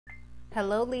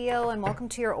Hello Leo, and welcome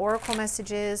to your oracle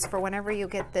messages for whenever you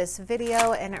get this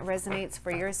video and it resonates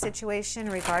for your situation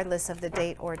regardless of the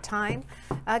date or time.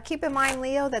 Keep in mind,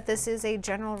 Leo, that this is a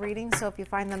general reading, so if you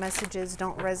find the messages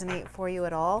don't resonate for you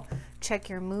at all, check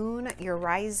your moon, your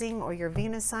rising, or your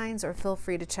Venus signs, or feel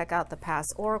free to check out the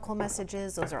past oracle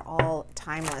messages. Those are all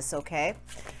timeless, okay?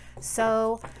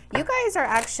 So you guys are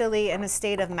actually in a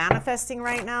state of manifesting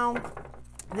right now.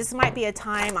 This might be a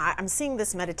time, I'm seeing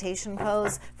this meditation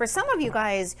pose. For some of you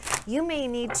guys, you may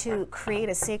need to create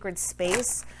a sacred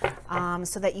space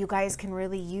so that you guys can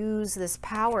really use this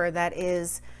power that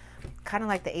is kind of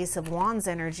like the Ace of Wands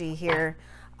energy here.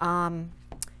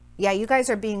 Yeah, you guys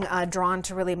are being drawn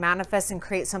to really manifest and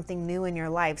create something new in your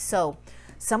life. So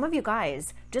some of you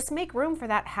guys, just make room for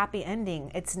that happy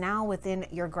ending. It's now within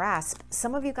your grasp.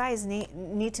 Some of you guys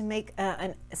need to make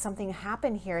something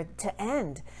happen here to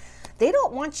end. They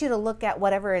don't want you to look at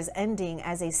whatever is ending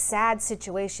as a sad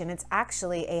situation. It's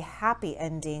actually a happy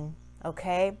ending,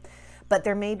 okay? But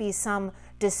there may be some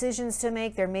decisions to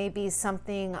make. There may be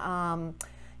something,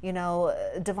 you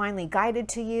know, divinely guided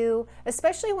to you,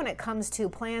 especially when it comes to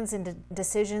plans and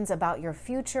decisions about your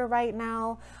future right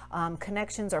now,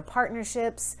 connections or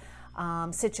partnerships,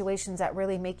 situations that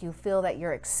really make you feel that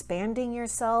you're expanding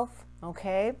yourself,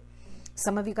 okay?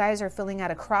 Some of you guys are feeling at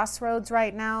a crossroads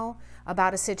right now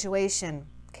about a situation,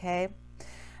 okay?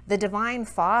 The Divine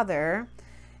Father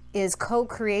is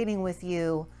co-creating with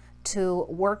you to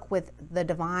work with the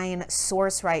divine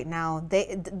source right now.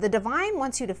 The divine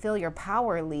wants you to feel your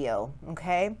power, Leo,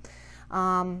 okay?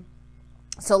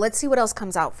 So let's see what else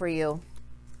comes out for you.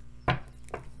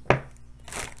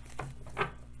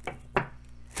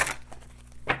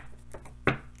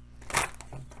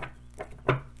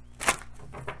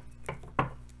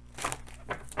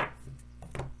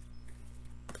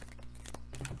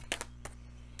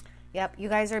 Yep, you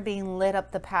guys are being lit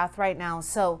up the path right now.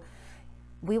 So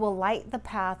we will light the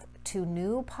path to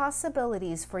new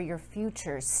possibilities for your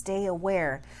future. Stay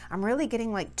aware. I'm really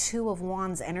getting like Two of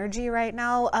Wands energy right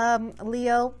now,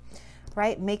 Leo,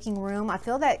 right? Making room. I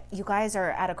feel that you guys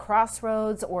are at a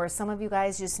crossroads, or some of you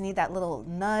guys just need that little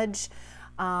nudge.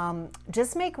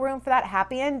 Just make room for that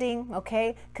happy ending,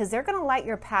 okay? Because they're going to light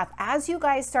your path. As you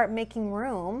guys start making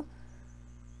room,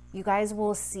 you guys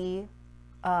will see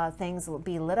things will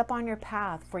be lit up on your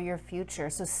path for your future.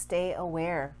 So stay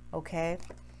aware, okay?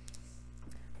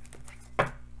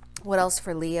 What else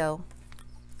for Leo?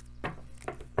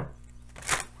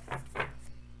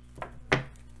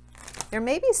 There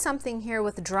may be something here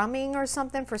with drumming or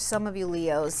something for some of you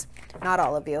Leos. Not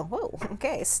all of you. Whoa,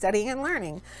 okay, studying and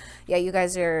learning. Yeah, you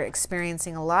guys are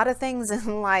experiencing a lot of things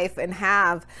in life and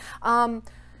have.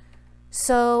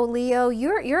 So Leo,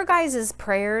 your guys'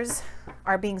 prayers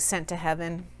are being sent to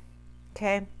heaven,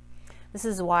 okay? This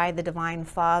is why the Divine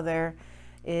Father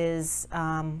is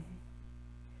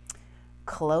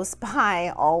close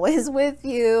by, always with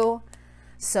you.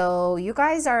 So you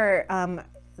guys are,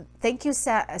 thank you,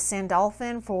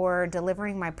 Sandalphon, for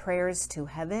delivering my prayers to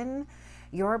heaven.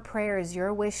 Your prayers,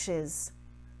 your wishes,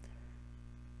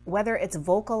 whether it's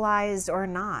vocalized or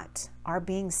not, are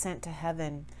being sent to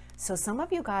heaven. So some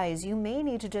of you guys, you may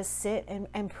need to just sit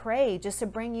and pray, just to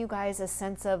bring you guys a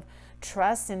sense of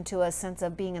trust, into a sense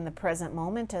of being in the present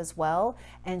moment as well,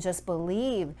 and just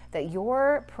believe that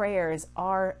your prayers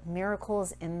are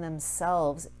miracles in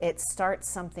themselves. It starts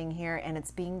something here and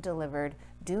it's being delivered.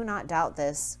 Do not doubt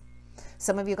this.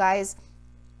 Some of you guys,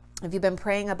 if you've been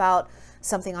praying about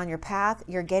something on your path,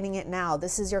 you're getting it now.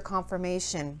 This is your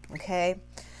confirmation, okay?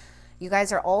 You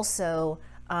guys are also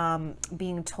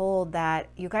being told that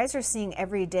you guys are seeing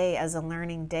every day as a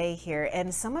learning day here.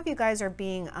 And some of you guys are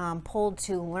being pulled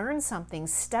to learn something,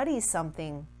 study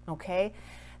something, okay?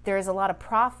 There's a lot of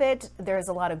profit. There's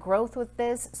a lot of growth with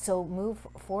this. So move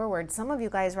forward. Some of you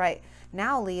guys right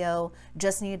now, Leo,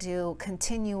 just need to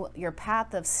continue your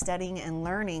path of studying and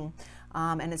learning.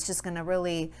 And it's just going to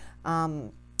really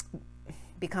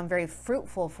become very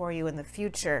fruitful for you in the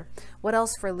future. What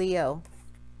else for Leo?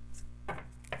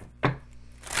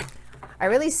 I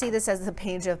really see this as the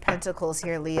Page of Pentacles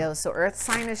here, Leo. So Earth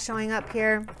sign is showing up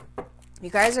here.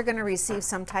 You guys are going to receive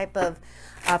some type of,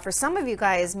 for some of you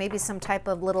guys, maybe some type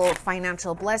of little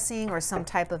financial blessing or some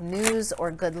type of news or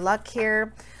good luck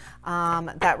here.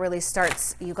 That really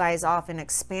starts you guys off in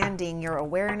expanding your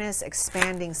awareness,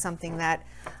 expanding something that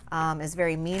is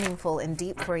very meaningful and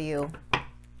deep for you.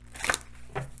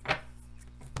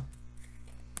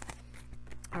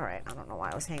 All All right, I don't know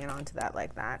why I was hanging on to that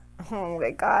like that. Oh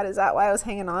my God, is that why I was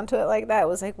hanging on to it like that? It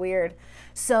was like weird.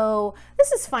 So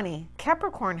this is funny.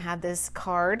 Capricorn had this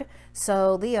card.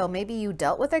 So Leo, maybe you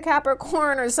dealt with a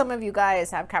Capricorn, or some of you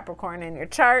guys have Capricorn in your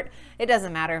chart. It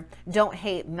doesn't matter. Don't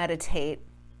hate, meditate.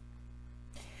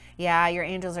 Yeah, your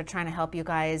angels are trying to help you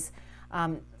guys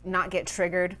not get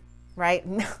triggered, right?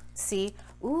 See?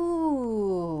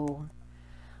 Ooh,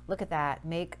 look at that.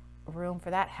 Make room for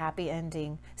that happy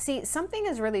ending. See, something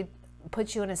has really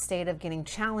put you in a state of getting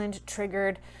challenged,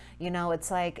 triggered. You know,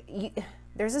 it's like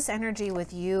there's this energy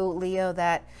with you, Leo,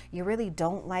 that you really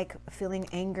don't like feeling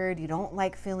angered. You don't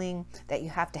like feeling that you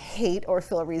have to hate or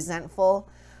feel resentful,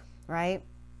 right?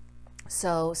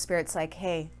 So Spirit's like,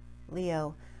 hey,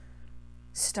 Leo,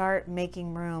 start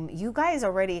making room. You guys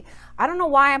already, I don't know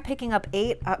why I'm picking up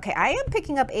 8. Okay, I am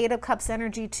picking up 8 of Cups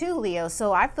energy too, Leo.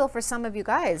 So I feel for some of you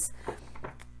guys,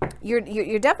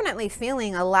 you're definitely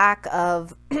feeling a lack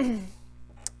of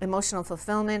emotional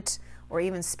fulfillment or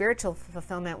even spiritual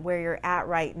fulfillment where you're at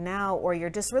right now, or you're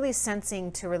just really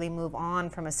sensing to really move on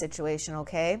from a situation,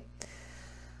 okay?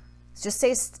 Just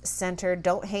stay centered,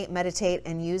 don't hate, meditate,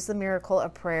 and use the miracle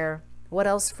of prayer. What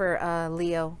else for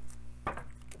Leo?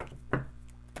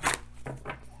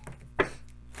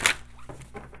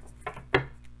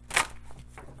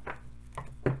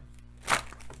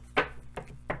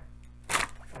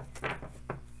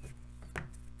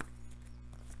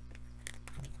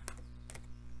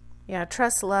 Yeah,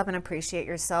 trust, love, and appreciate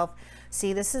yourself.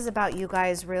 See, this is about you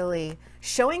guys really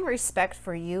showing respect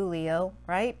for you, Leo,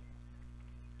 right?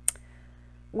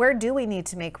 Where do we need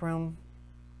to make room?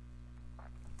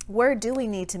 Where do we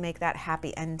need to make that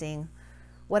happy ending?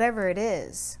 Whatever it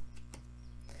is.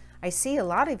 I see a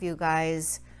lot of you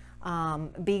guys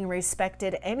being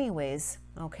respected anyways,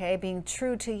 okay? Being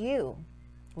true to you.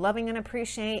 Loving and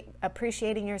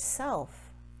appreciating yourself.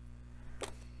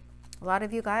 A lot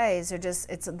of you guys are just,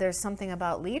 there's something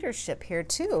about leadership here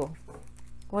too.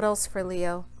 What else for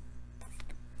Leo?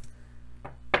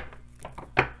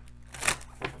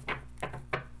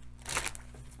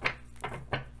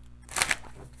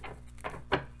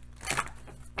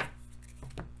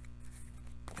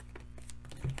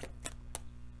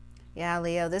 Yeah,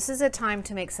 Leo, this is a time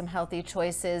to make some healthy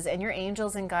choices, and your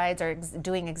angels and guides are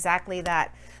doing exactly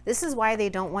that. This is why they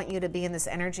don't want you to be in this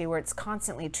energy where it's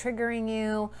constantly triggering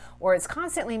you, or it's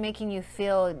constantly making you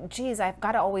feel, geez, I've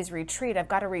got to always retreat. I've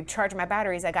got to recharge my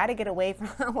batteries. I got to get away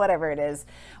from whatever it is,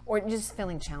 or just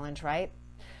feeling challenged, right?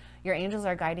 Your angels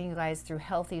are guiding you guys through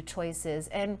healthy choices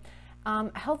and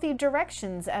healthy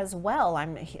directions as well.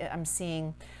 I'm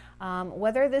seeing.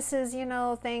 Whether this is, you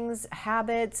know, things,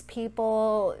 habits,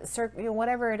 people,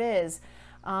 whatever it is,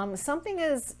 something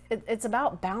is, it's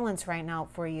about balance right now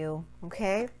for you,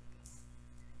 okay?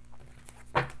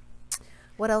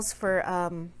 What else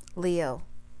for Leo?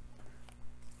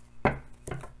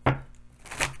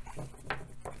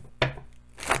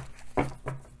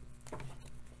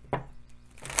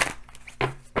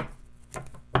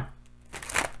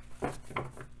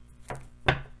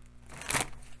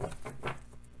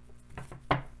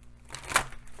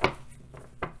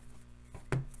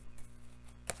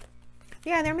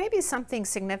 Yeah, there may be something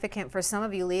significant for some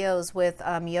of you Leos with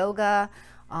yoga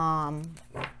and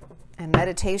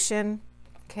meditation,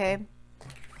 okay?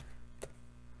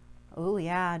 Oh,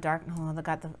 yeah, dark, oh, they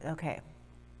got the, okay.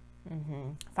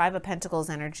 5 of Pentacles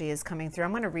energy is coming through.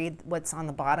 I'm going to read what's on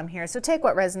the bottom here. So take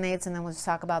what resonates, and then we'll just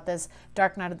talk about this.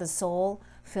 Dark night of the soul,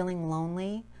 feeling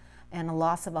lonely, and a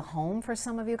loss of a home for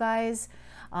some of you guys.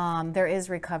 There is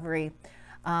recovery.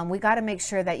 We got to make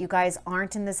sure that you guys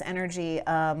aren't in this energy,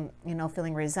 you know,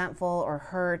 feeling resentful or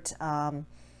hurt,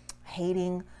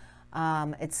 hating.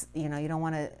 It's, you know, you don't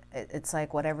want to, it's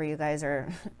like whatever you guys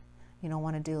are, you don't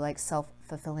want to do like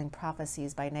self-fulfilling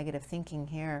prophecies by negative thinking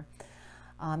here.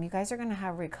 You guys are going to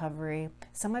have recovery.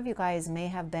 Some of you guys may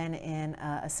have been in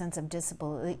a sense of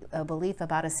disbelief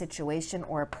about a situation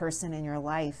or a person in your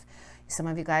life. Some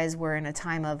of you guys were in a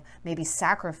time of maybe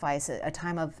sacrifice, a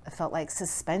time of, felt like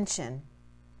suspension.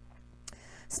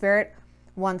 Spirit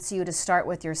wants you to start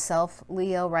with yourself,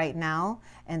 Leo, right now,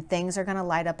 and things are going to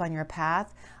light up on your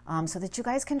path so that you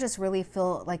guys can just really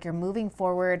feel like you're moving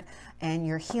forward and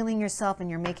you're healing yourself and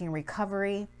you're making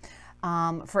recovery.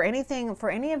 For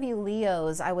any of you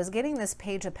Leos, I was getting this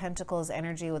Page of Pentacles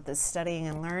energy with this studying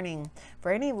and learning.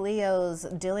 For any Leos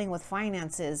dealing with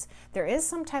finances, there is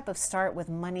some type of start with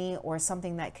money or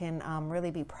something that can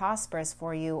really be prosperous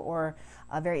for you, or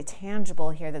very tangible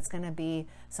here that's going to be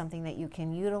something that you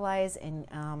can utilize in,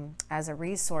 as a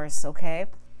resource, okay?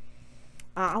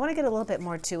 I want to get a little bit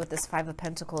more too with this 5 of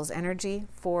Pentacles energy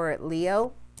for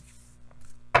Leo.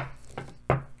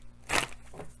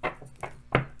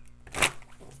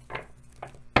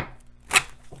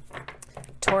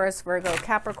 Taurus, Virgo,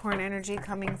 Capricorn energy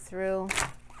coming through.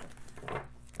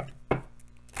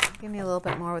 Give me a little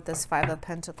bit more with this Five of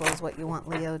Pentacles, what you want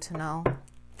Leo to know.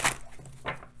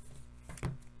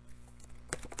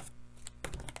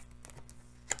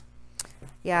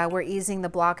 Yeah, we're easing the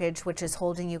blockage, which is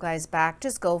holding you guys back.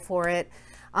 Just go for it.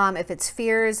 If it's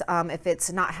fears, if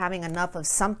it's not having enough of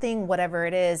something, whatever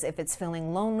it is, if it's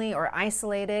feeling lonely or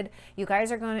isolated, you guys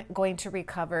are going to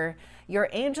recover. Your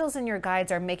angels and your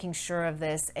guides are making sure of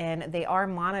this, and they are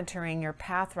monitoring your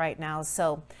path right now.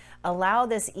 So allow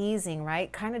this easing,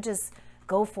 right? Kind of just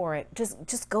go for it.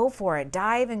 Just go for it.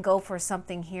 Dive and go for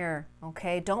something here,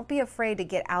 okay? Don't be afraid to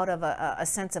get out of a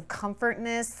sense of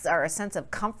comfortness or a sense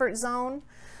of comfort zone.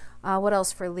 What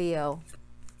else for Leo?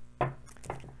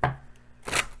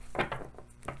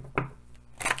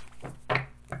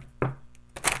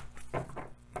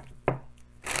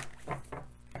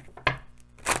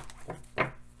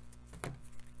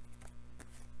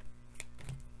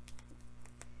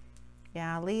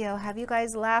 Yeah, Leo, have you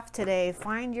guys laughed today?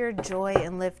 Find your joy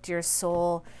and lift your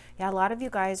soul. Yeah, a lot of you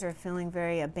guys are feeling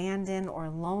very abandoned or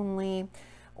lonely,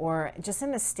 or just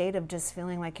in a state of just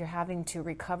feeling like you're having to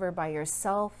recover by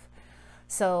yourself.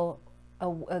 So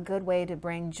a good way to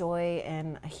bring joy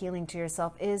and healing to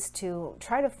yourself is to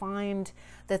try to find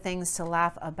the things to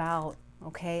laugh about,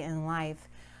 okay, in life.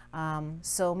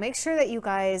 So make sure that you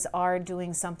guys are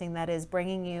doing something that is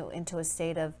bringing you into a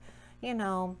state of, you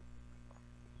know,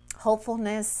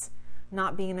 hopefulness,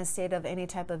 not being in a state of any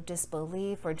type of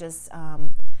disbelief, or just,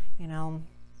 you know,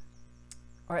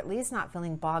 or at least not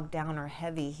feeling bogged down or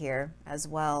heavy here as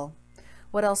well.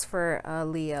 What else for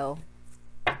Leo?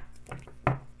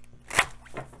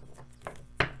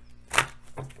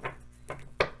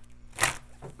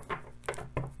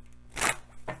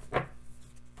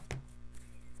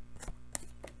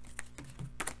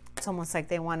 It's almost like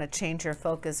they want to change your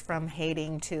focus from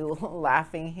hating to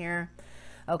laughing here.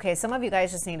 Okay, some of you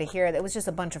guys just need to hear it. It was just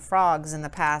a bunch of frogs in the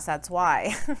past, that's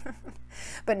why.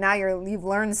 But now you've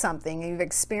learned something, you've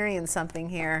experienced something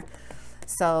here.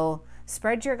 So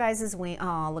spread your guys' wings.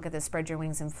 Oh, look at this, spread your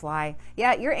wings and fly.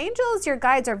 Yeah, your angels, your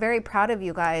guides are very proud of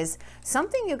you guys.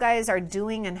 Something you guys are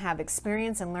doing and have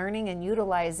experience and learning and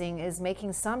utilizing is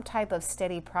making some type of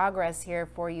steady progress here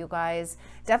for you guys.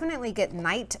 Definitely get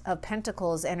Knight of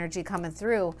Pentacles energy coming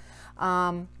through.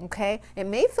 Okay, it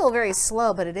may feel very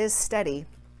slow, but it is steady.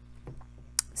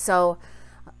 So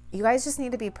you guys just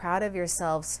need to be proud of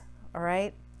yourselves. All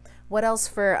right, what else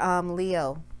for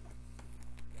Leo?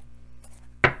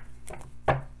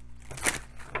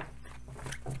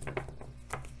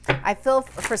 I feel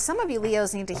for some of you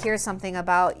Leos need to hear something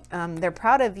about they're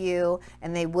proud of you,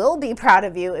 and they will be proud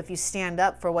of you if you stand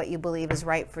up for what you believe is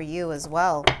right for you as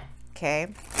well.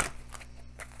 Okay,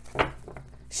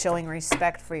 showing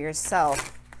respect for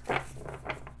yourself.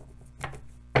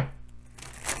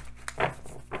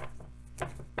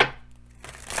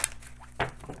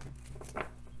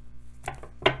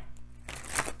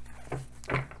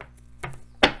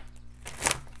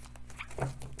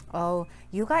 Oh,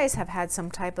 you guys have had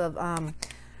some type of,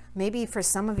 maybe for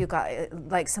some of you got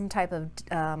like some type of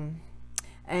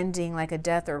ending, like a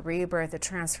death or rebirth, a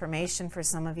transformation for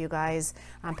some of you guys.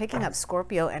 I'm picking up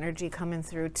Scorpio energy coming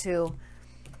through too.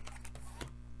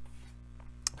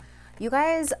 You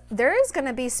guys, there is going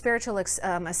to be spiritual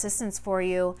assistance for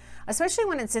you, especially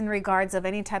when it's in regards of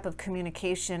any type of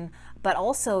communication, but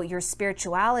also your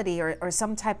spirituality, or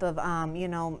some type of, you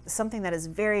know, something that is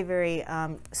very, very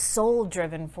soul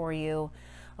driven for you.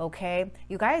 Okay,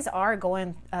 you guys are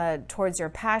going towards your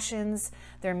passions.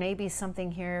 There may be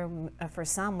something here for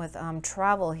some with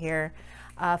travel here.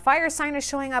 Fire sign is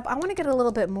showing up. I want to get a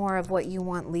little bit more of what you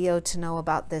want Leo to know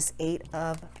about this 8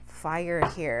 of Fire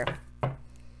here.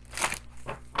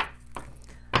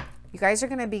 You guys are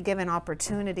going to be given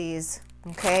opportunities,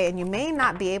 okay? And you may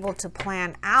not be able to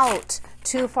plan out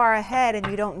too far ahead, and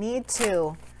you don't need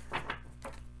to.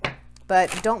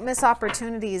 But don't miss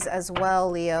opportunities as well,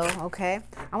 Leo, okay?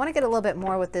 I want to get a little bit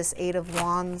more with this 8 of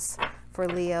Wands for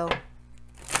Leo.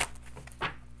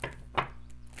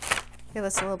 Give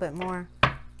us a little bit more.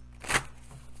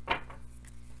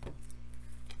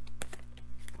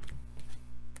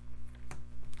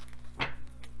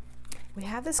 We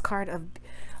have this card of,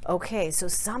 okay, so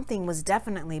something was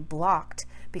definitely blocked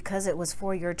because it was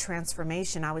for your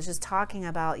transformation. I was just talking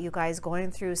about you guys going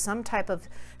through some type of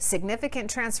significant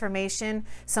transformation.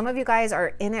 Some of you guys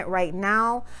are in it right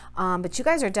now, but you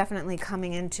guys are definitely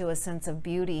coming into a sense of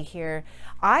beauty here.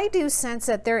 I do sense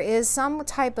that there is some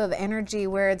type of energy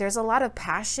where there's a lot of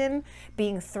passion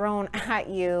being thrown at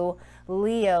you,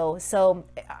 Leo. So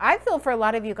I feel for a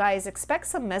lot of you guys, expect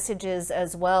some messages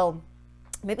as well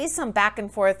maybe some back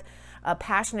and forth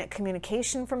passionate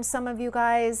communication from some of you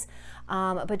guys.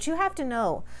 But you have to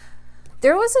know,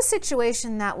 there was a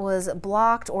situation that was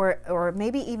blocked or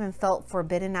maybe even felt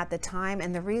forbidden at the time.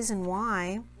 And the reason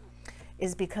why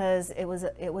is because it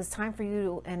was time for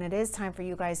you, and it is time for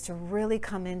you guys to really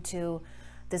come into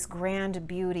this grand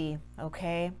beauty,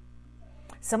 okay?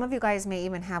 Some of you guys may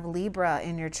even have Libra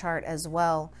in your chart as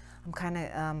well. I'm kind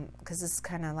of, because this is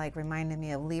kind of like reminding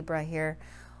me of Libra here.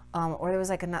 Or there was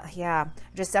like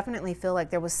just definitely feel like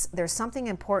there's something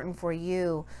important for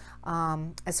you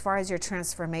as far as your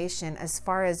transformation, as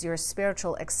far as your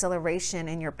spiritual acceleration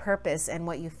and your purpose and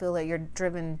what you feel that you're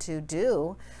driven to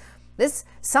do.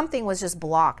 Something was just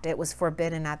blocked. It was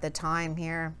forbidden at the time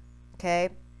here, okay?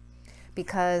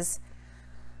 Because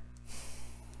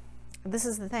this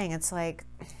is the thing. It's like,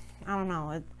 I don't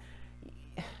know,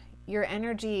 your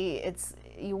energy,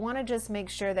 you want to just make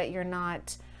sure that your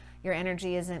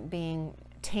energy isn't being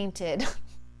tainted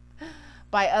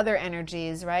by other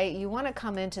energies, right? You want to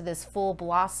come into this full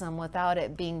blossom without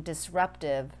it being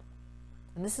disruptive.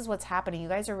 And this is what's happening. You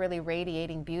guys are really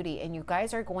radiating beauty, and you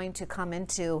guys are going to come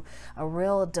into a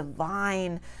real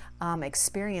divine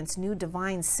experience, new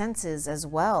divine senses as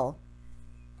well.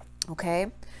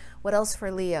 Okay? What else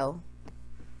for Leo?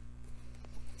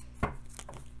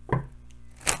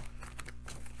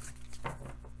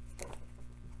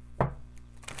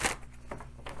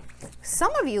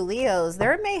 Some of you Leos,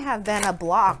 there may have been a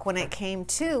block when it came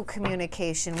to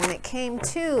communication, when it came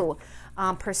to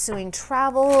pursuing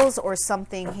travels or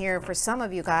something here for some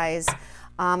of you guys,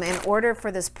 in order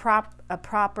for this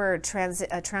proper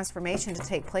transformation to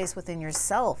take place within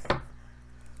yourself.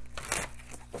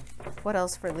 What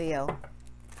else for Leo?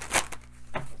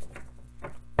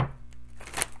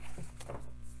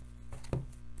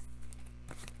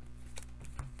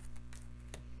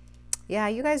 Yeah,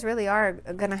 you guys really are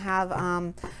going to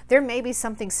have, there may be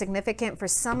something significant for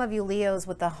some of you Leos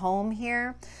with the home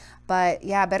here. But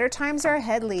yeah, better times are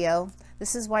ahead, Leo.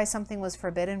 This is why something was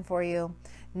forbidden for you.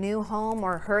 New home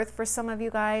or hearth for some of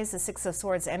you guys. The Six of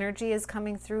Swords energy is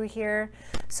coming through here.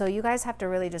 So you guys have to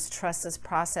really just trust this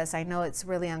process. I know it's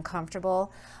really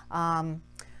uncomfortable.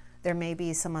 There may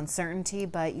be some uncertainty,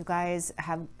 but you guys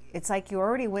have, it's like you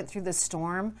already went through the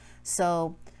storm.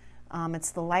 So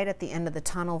it's the light at the end of the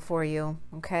tunnel for you,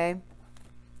 okay?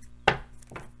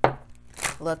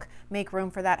 Look, make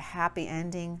room for that happy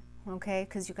ending, okay?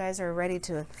 Because you guys are ready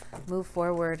to move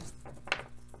forward.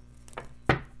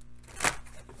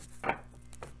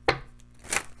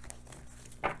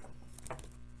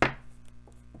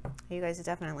 You guys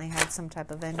definitely had some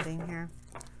type of ending here.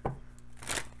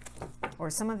 Or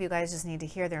some of you guys just need to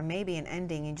hear there may be an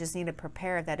ending. You just need to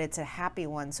prepare that it's a happy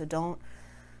one. So don't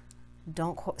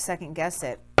second guess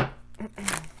it.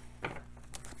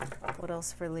 What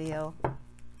else for Leo?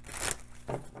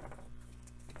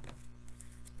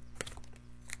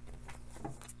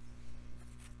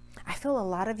 I feel a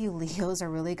lot of you Leos are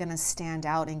really going to stand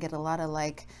out and get a lot of,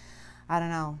 like, I don't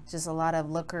know, just a lot of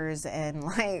lookers and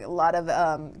like a lot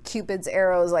of Cupid's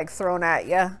arrows like thrown at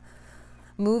you.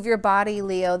 Move your body,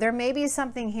 Leo. There may be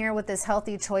something here with this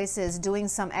healthy choices, doing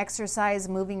some exercise,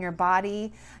 moving your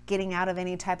body, getting out of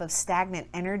any type of stagnant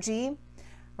energy,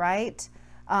 right?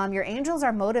 Your angels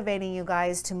are motivating you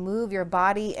guys to move your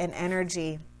body and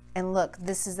energy. And look,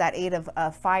 this is that Eight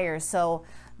of Fire. So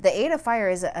the Eight of Fire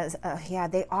is, yeah,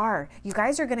 they are. You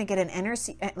guys are going to get an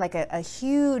energy, like a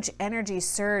huge energy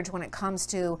surge when it comes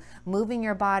to moving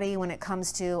your body, when it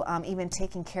comes to even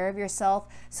taking care of yourself.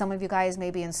 Some of you guys may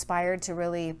be inspired to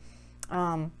really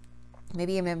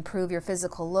maybe even improve your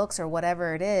physical looks or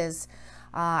whatever it is.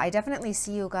 I definitely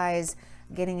see you guys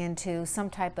getting into some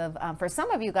type of, for some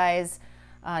of you guys,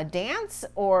 dance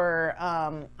or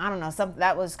I don't know,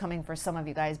 that was coming for some of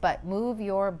you guys, but move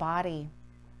your body,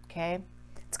 okay?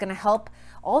 It's going to help.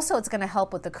 Also, it's going to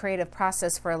help with the creative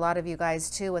process for a lot of you guys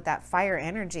too, with that fire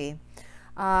energy.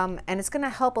 And it's going to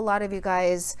help a lot of you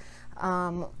guys,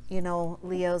 you know,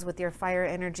 Leos, with your fire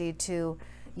energy to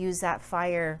use that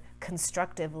fire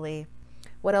constructively.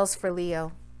 What else for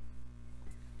Leo?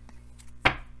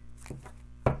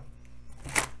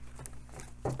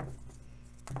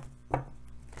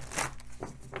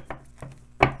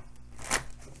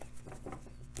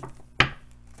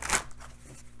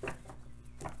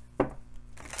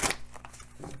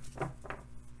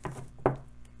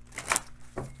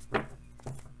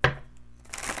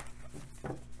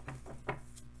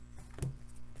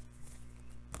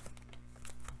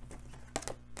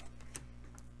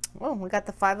 Oh, we got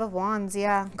the Five of Wands.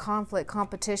 Yeah, conflict,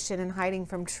 competition, and hiding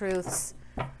from truths.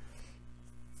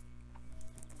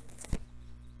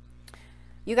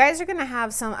 You guys are going to have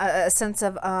a sense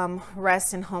of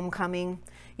rest and homecoming.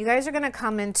 You guys are going to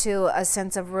come into a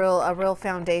sense of a real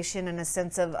foundation and a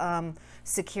sense of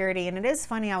security. And it is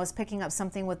funny, I was picking up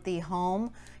something with the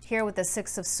home here with the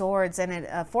Six of Swords,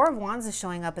 and Four of Wands is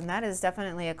showing up, and that is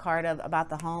definitely a card about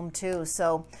the home too.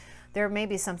 So there may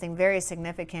be something very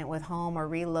significant with home or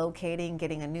relocating,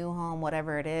 getting a new home,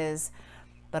 whatever it is.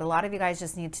 But a lot of you guys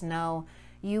just need to know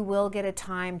you will get a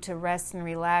time to rest and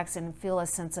relax and feel a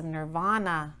sense of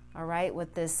nirvana, all right,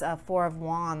 with this Four of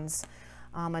Wands,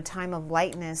 a time of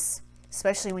lightness,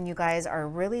 especially when you guys are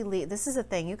really, this is the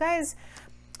thing, you guys,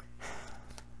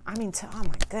 I mean, oh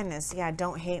my goodness, yeah,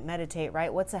 don't hate, meditate,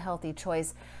 right? What's a healthy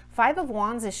choice? Five of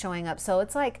Wands is showing up, so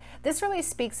it's like, this really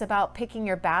speaks about picking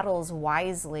your battles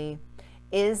wisely.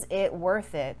 Is it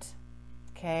worth it?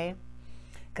 Okay?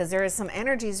 Because there is some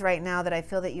energies right now that I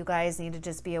feel that you guys need to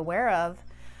just be aware of.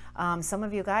 Some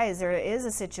of you guys, there is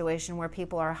a situation where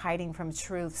people are hiding from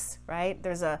truths, right?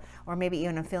 Or maybe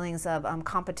even feelings of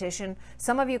competition.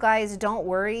 Some of you guys, don't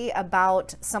worry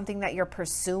about something that you're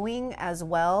pursuing as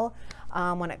well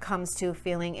when it comes to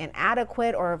feeling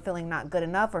inadequate or feeling not good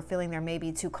enough or feeling there may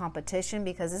be too competition,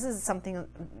 because this is something,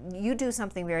 you do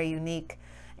something very unique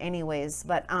anyways.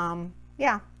 But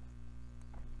yeah.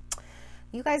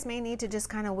 You guys may need to just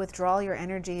kind of withdraw your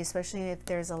energy, especially if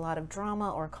there's a lot of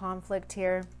drama or conflict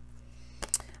here.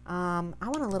 I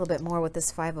want a little bit more with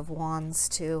this Five of Wands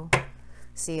too.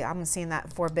 See, I'm seeing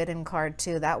that Forbidden card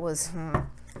too. That was a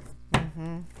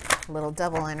little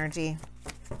devil energy.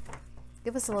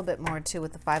 Give us a little bit more too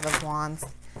with the Five of Wands.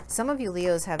 Some of you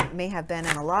Leos may have been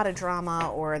in a lot of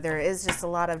drama, or there is just a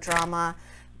lot of drama.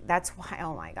 That's why,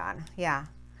 oh my God, yeah.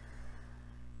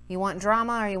 You want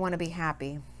drama or you want to be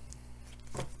happy?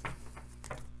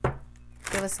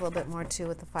 Give us a little bit more too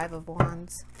with the Five of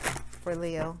Wands for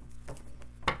Leo.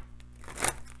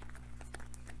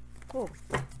 Ooh.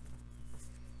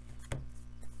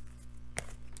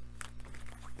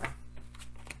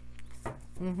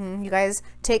 You guys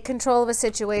take control of a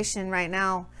situation right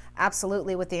now.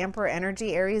 Absolutely. With the Emperor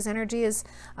energy, Aries energy is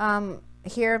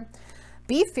here.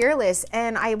 Be fearless.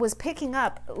 And I was picking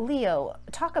up, Leo,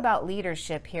 talk about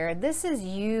leadership here. This is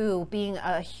you being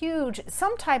a huge,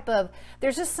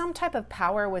 there's just some type of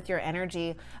power with your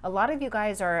energy. A lot of you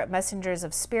guys are messengers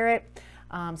of spirit,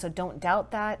 so don't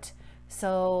doubt that.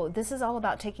 So this is all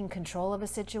about taking control of a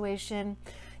situation.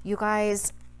 You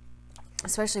guys,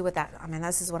 especially with that, I mean,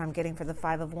 this is what I'm getting for the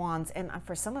Five of Wands. And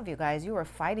for some of you guys, you are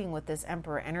fighting with this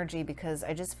Emperor energy because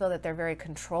I just feel that they're very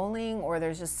controlling, or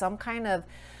there's just some kind of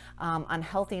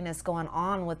unhealthiness going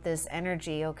on with this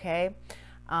energy, okay?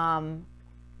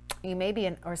 You may be,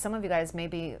 or some of you guys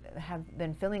maybe have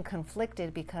been feeling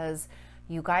conflicted because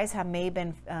you guys have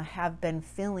been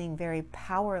feeling very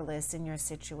powerless in your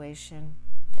situation.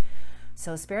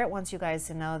 So Spirit wants you guys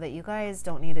to know that you guys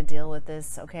don't need to deal with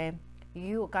this, okay?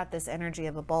 You got this energy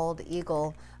of a bald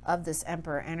eagle of this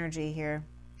Emperor energy here,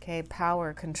 okay?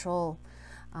 Power, control,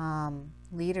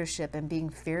 leadership, and being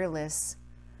fearless.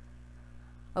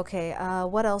 Okay,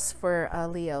 what else for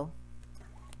Leo?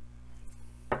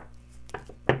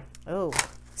 Oh,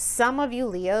 some of you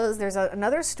Leos, there's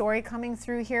another story coming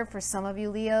through here for some of you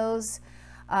Leos.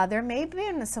 There may have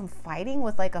been some fighting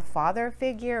with like a father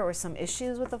figure, or some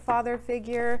issues with a father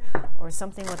figure, or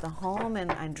something with the home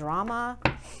and drama.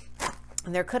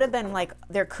 And there could have been like,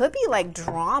 there could be like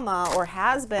drama, or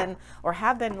have been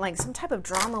like some type of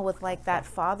drama with like that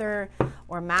father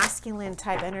or masculine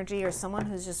type energy, or someone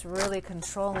who's just really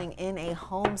controlling in a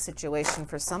home situation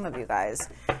for some of you guys.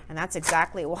 And that's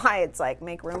exactly why it's like,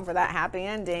 make room for that happy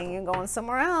ending. You're going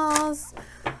somewhere else.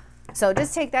 So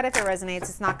just take that if it resonates.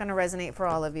 It's not going to resonate for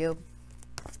all of you.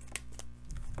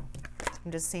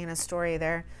 I'm just seeing a story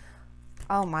there.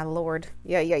 Oh my Lord.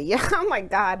 Yeah. Oh my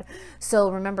God. So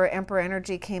remember, Emperor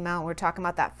energy came out. We're talking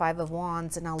about that Five of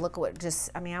Wands. And now look at what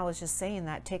I was just saying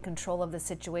that. Take control of the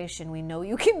situation. We know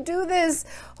you can do this.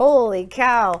 Holy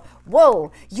cow.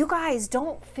 Whoa. You guys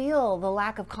don't feel the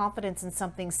lack of confidence in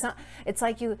something. It's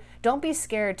like don't be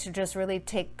scared to just really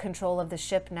take control of the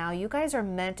ship now. You guys are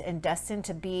meant and destined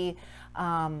to be,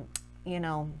 you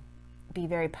know, be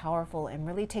very powerful and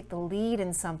really take the lead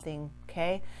in something.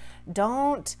 Okay.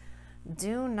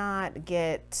 Do not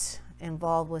get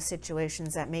involved with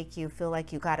situations that make you feel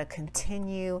like you got to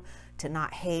continue to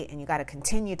not hate, and you got to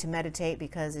continue to meditate,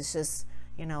 because it's just,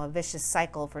 you know, a vicious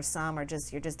cycle for some, or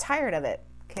just, you're just tired of it.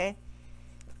 Okay.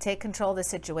 Take control of the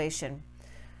situation.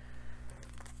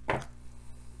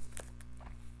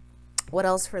 What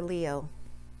else for Leo?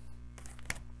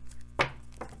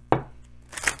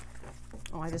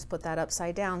 Oh I just put that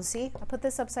upside down. See, I put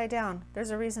this upside down.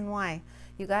 There's a reason why.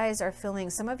 You guys are feeling,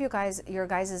 some of you guys, your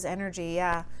guys' energy,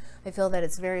 yeah, I feel that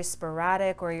it's very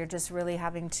sporadic, or you're just really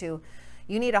having to,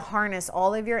 you need to harness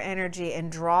all of your energy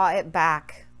and draw it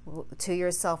back to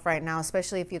yourself right now,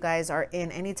 especially if you guys are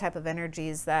in any type of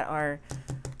energies that are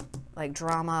like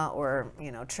drama or,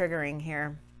 you know, triggering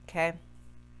here. Okay.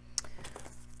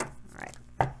 All right.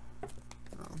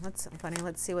 Oh, that's funny.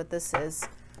 Let's see what this is.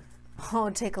 Oh,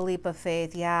 take a leap of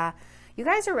faith. Yeah. You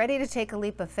guys are ready to take a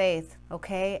leap of faith,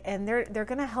 okay? And they're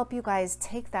going to help you guys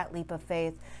take that leap of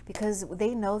faith because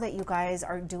they know that you guys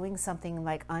are doing something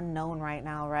like unknown right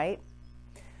now, right?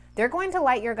 They're going to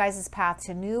light your guys' path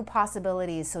to new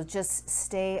possibilities, so just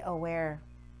stay aware.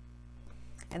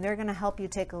 And they're going to help you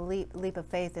take a leap of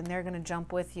faith, and they're going to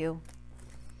jump with you.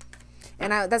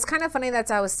 And that's kind of funny that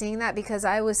I was seeing that, because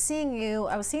I was seeing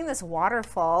this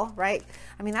waterfall, right?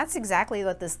 I mean, that's exactly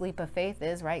what this leap of faith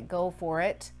is, right? Go for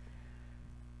it.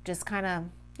 Just kind of,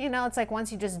 you know, it's like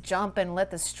once you just jump and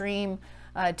let the stream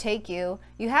take you,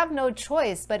 you have no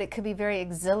choice, but it could be very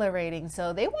exhilarating.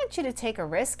 So they want you to take a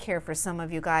risk here for some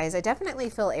of you guys. I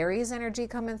definitely feel Aries energy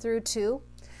coming through too.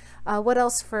 What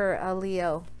else for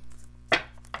Leo?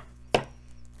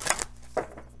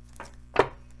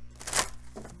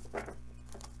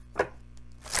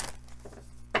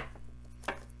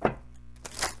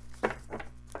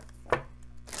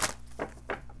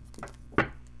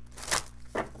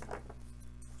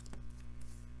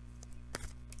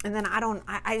 And then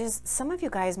I just, some of you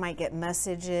guys might get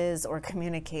messages or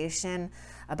communication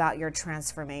about your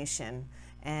transformation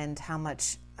and how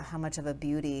much of a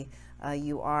beauty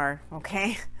you are,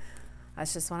 okay?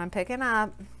 That's just what I'm picking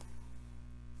up.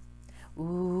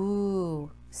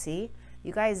 Ooh, see?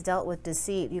 You guys dealt with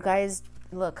deceit. You guys,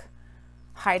 look,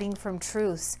 hiding from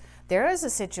truths. There is a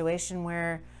situation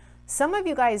where some of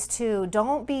you guys too,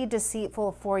 don't be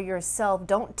deceitful for yourself.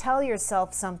 Don't tell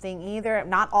yourself something either.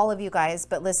 Not all of you guys,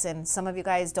 but listen, some of you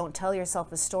guys don't tell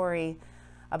yourself a story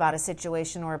about a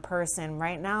situation or a person.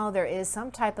 Right now, there is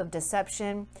some type of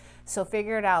deception. So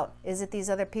figure it out. Is it these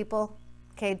other people?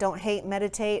 Okay, don't hate,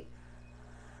 meditate.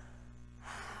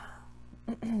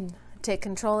 Take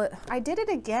control. I did it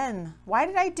again. Why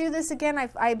did I do this again?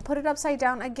 I put it upside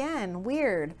down again.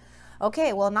 Weird.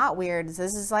 Okay, well, not weird.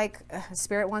 This is like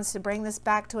Spirit wants to bring this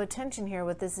back to attention here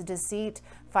with this deceit.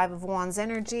 5 of Wands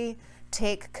energy.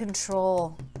 Take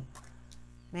control.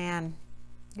 Man,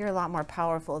 you're a lot more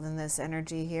powerful than this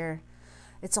energy here.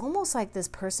 It's almost like this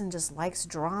person just likes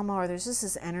drama, or there's just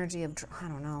this energy of, I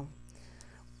don't know.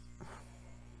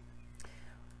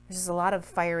 There's just a lot of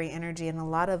fiery energy and a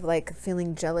lot of like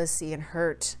feeling jealousy and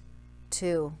hurt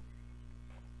too.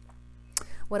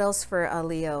 What else for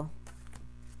Leo?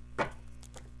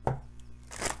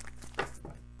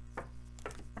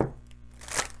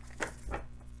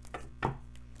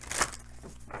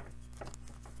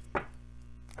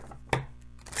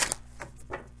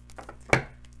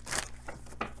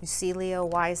 You see, Leo,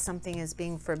 why something is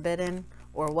being forbidden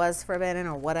or was forbidden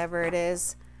or whatever it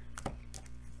is.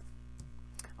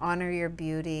 Honor your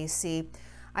beauty. See,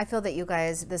 I feel that you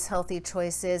guys, this healthy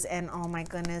choices, and oh my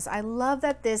goodness, I love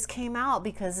that this came out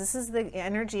because this is the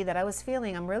energy that I was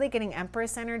feeling. I'm really getting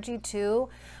Empress energy too.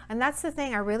 And that's the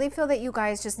thing. I really feel that you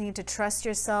guys just need to trust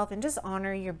yourself and just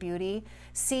honor your beauty.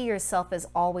 See yourself as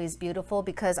always beautiful,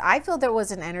 because I feel there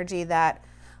was an energy that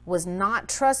was not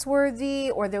trustworthy,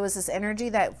 or there was this energy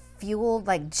that fueled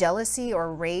like jealousy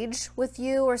or rage with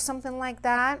you or something like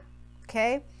that.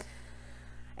 Okay.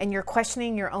 And you're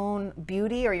questioning your own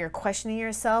beauty, or you're questioning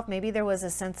yourself. Maybe there was a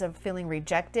sense of feeling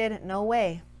rejected. No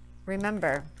way.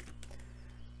 Remember,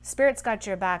 Spirit's got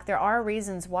your back. There are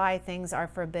reasons why things are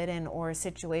forbidden or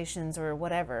situations or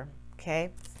whatever.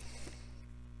 Okay.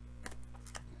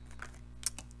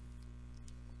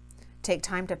 Take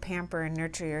time to pamper and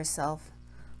nurture yourself.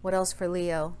 What else for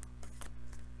Leo?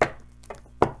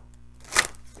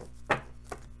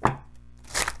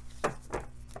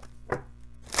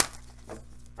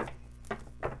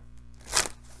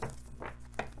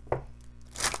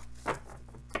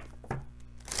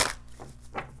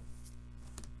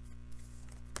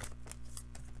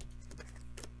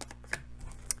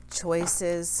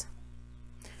 Choices.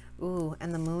 Ooh,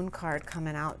 and the Moon card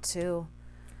coming out too.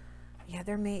 Yeah,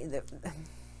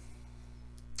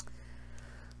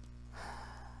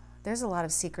 there's a lot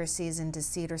of secrecies and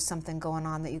deceit or something going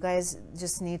on that you guys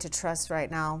just need to trust right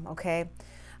now, okay?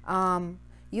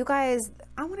 You guys,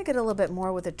 I want to get a little bit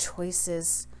more with the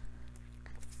choices.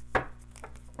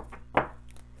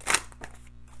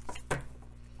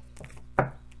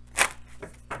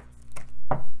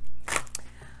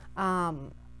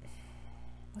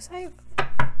 Was I...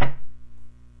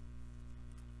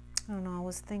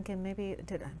 was thinking maybe,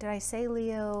 did I say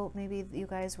Leo? Maybe you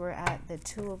guys were at the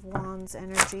Two of Wands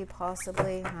energy,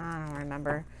 possibly. I don't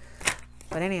remember.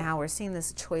 But anyhow, we're seeing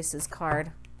this choices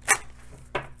card.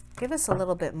 Give us a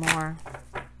little bit more.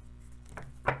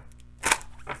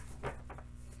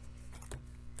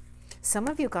 Some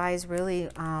of you guys really,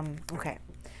 okay.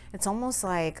 It's almost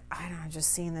like, I don't know,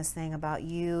 just seeing this thing about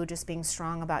you just being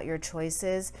strong about your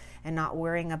choices and not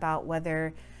worrying about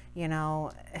whether, you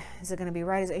know, is it going to be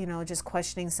right? You know, just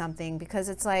questioning something, because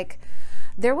it's like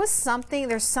there's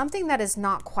something that is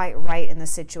not quite right in the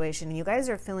situation. And you guys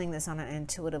are feeling this on an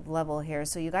intuitive level here.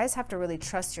 So you guys have to really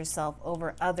trust yourself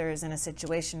over others in a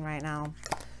situation right now.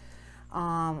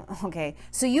 Okay.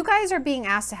 So you guys are being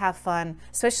asked to have fun,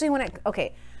 especially when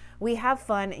okay. We have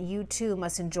fun. You too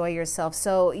must enjoy yourself.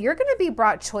 So you're going to be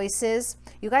brought choices.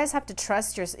 You guys have to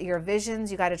trust your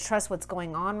visions. You got to trust what's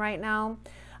going on right now.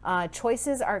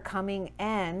 Choices are coming,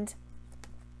 and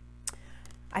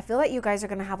I feel like you guys are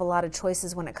going to have a lot of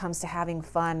choices when it comes to having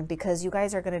fun, because you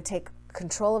guys are going to take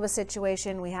control of a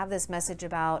situation. We have this message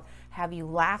about, have you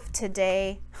laughed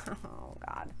today? Oh,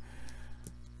 God.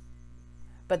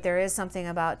 But there is something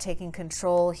about taking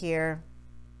control here.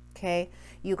 Okay.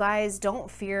 You guys don't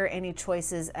fear any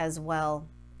choices as well.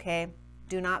 Okay.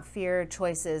 Do not fear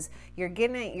choices. You're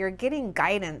getting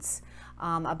guidance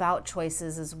about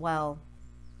choices as well.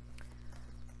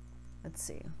 Let's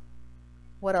see.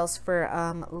 What else for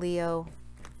Leo?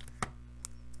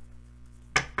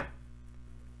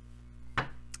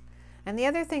 And the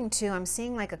other thing too, I'm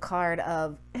seeing like a card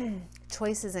of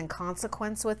choices and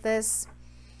consequence with this.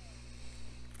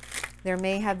 There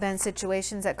may have been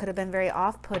situations that could have been very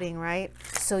off-putting, right?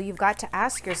 So you've got to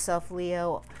ask yourself,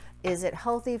 Leo, is it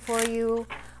healthy for you?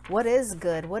 What is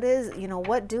good? What is, you know,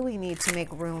 what do we need to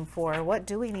make room for? What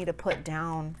do we need to put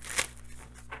down?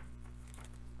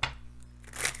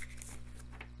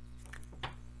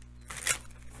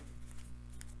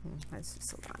 That's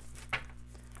just a lot.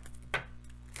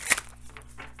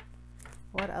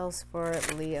 What else for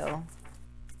Leo?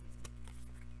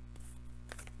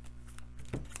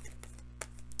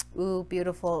 Ooh,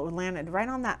 beautiful. It landed right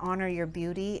on that honor your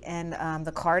beauty, and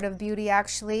the card of beauty,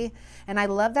 actually. And I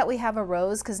love that we have a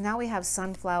rose, because now we have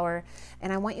sunflower.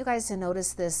 And I want you guys to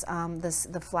notice this,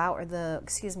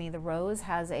 the rose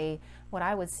has what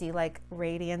I would see like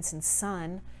radiance and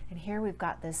sun. And here we've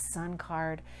got this sun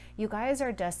card. You guys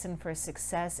are destined for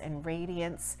success and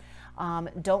radiance.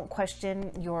 Don't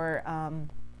question your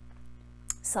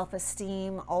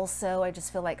self-esteem. Also, I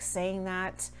just feel like saying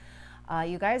that.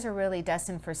 You guys are really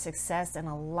destined for success and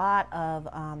a lot of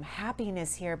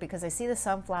happiness here, because I see the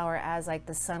sunflower as like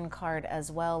the sun card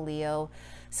as well, Leo.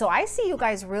 So I see you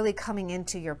guys really coming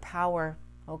into your power,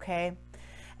 okay?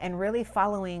 And really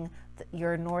following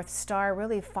your North Star,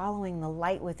 really following the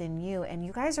light within you. And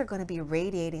you guys are going to be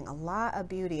radiating a lot of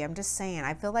beauty. I'm just saying,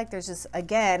 I feel like there's just,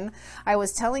 again, I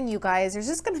was telling you guys, there's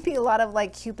just going to be a lot of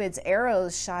like Cupid's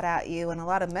arrows shot at you and a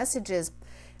lot of messages,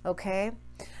 okay?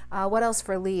 What else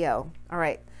for Leo? All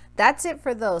right, that's it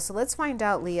for those. So let's find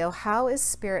out, Leo, how is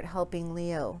Spirit helping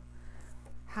Leo?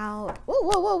 How,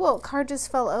 whoa, card just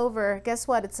fell over. Guess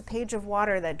what? It's a page of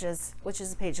water that just, which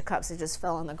is a page of cups. It just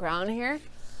fell on the ground here.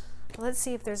 Let's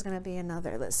see if there's going to be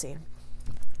another. Let's see.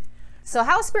 So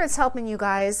how Spirit's helping you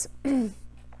guys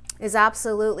is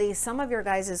absolutely some of your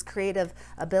guys' creative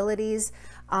abilities,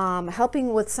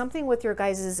 helping with something with your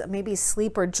guys' maybe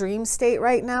sleep or dream state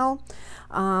right now,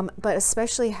 but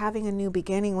especially having a new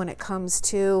beginning when it comes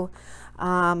to,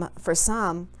 for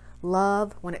some,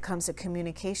 love, when it comes to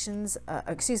communications,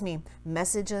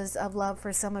 messages of love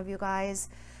for some of you guys,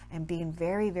 and being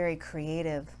very, very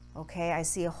creative, okay? I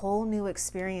see a whole new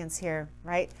experience here,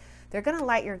 right? They're going to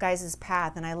light your guys'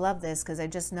 path, and I love this because I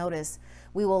just noticed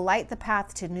we will light the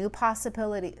path to new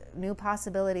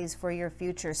possibilities for your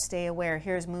future. Stay aware.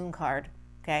 Here's Moon card,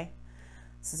 okay?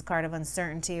 This is a card of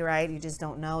uncertainty, right? You just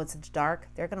don't know. It's dark.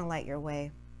 They're going to light your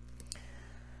way.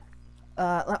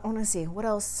 I want to see what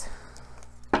else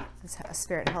is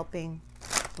Spirit helping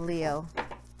Leo.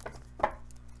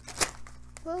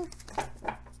 Whoa.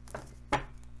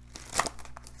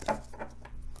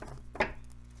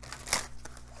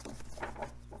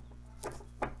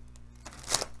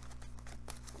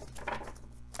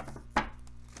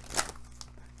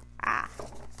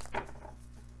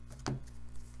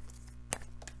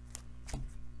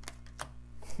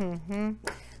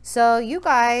 So you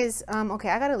guys, okay,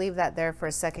 I got to leave that there for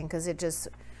a second because it just,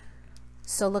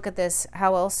 So look at this.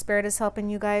 How else Spirit is helping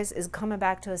you guys is coming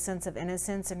back to a sense of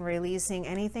innocence and releasing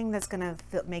anything that's going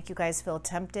to make you guys feel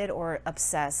tempted or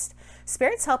obsessed.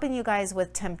 Spirit's helping you guys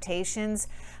with temptations,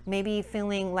 maybe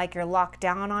feeling like you're locked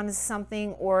down on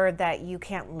something, or that you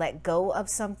can't let go of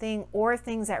something, or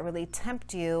things that really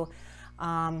tempt you.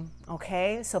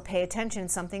 Okay, so pay attention.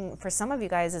 Something for some of you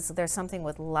guys is there's something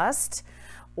with lust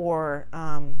or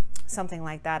something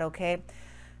like that. Okay,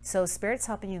 so Spirit's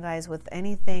helping you guys with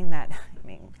anything that, I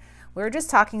mean, we were just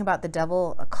talking about the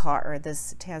devil, a car, or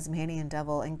this Tasmanian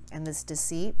devil and this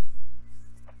deceit.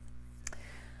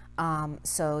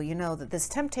 So you know that this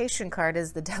temptation card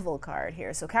is the devil card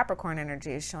here. So Capricorn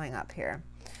energy is showing up here.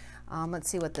 Let's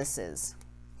see what this is.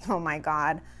 Oh my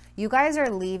God. You guys are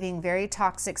leaving very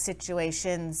toxic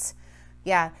situations.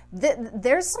 Yeah,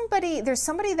 there's somebody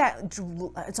that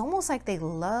it's almost like they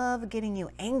love getting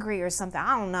you angry or something.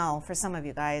 I don't know, for some of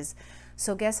you guys.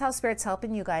 So guess how Spirit's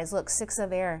helping you guys? Look, 6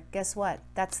 of air. Guess what?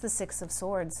 That's the 6 of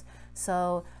swords.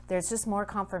 So there's just more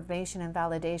confirmation and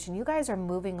validation. You guys are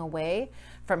moving away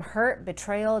from hurt,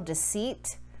 betrayal,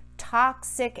 deceit,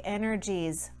 toxic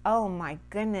energies. Oh my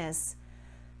goodness.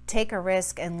 Take a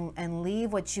risk and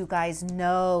leave what you guys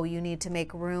know you need to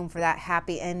make room for that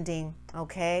happy ending.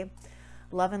 Okay?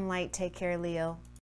 Love and light. Take care, Leo.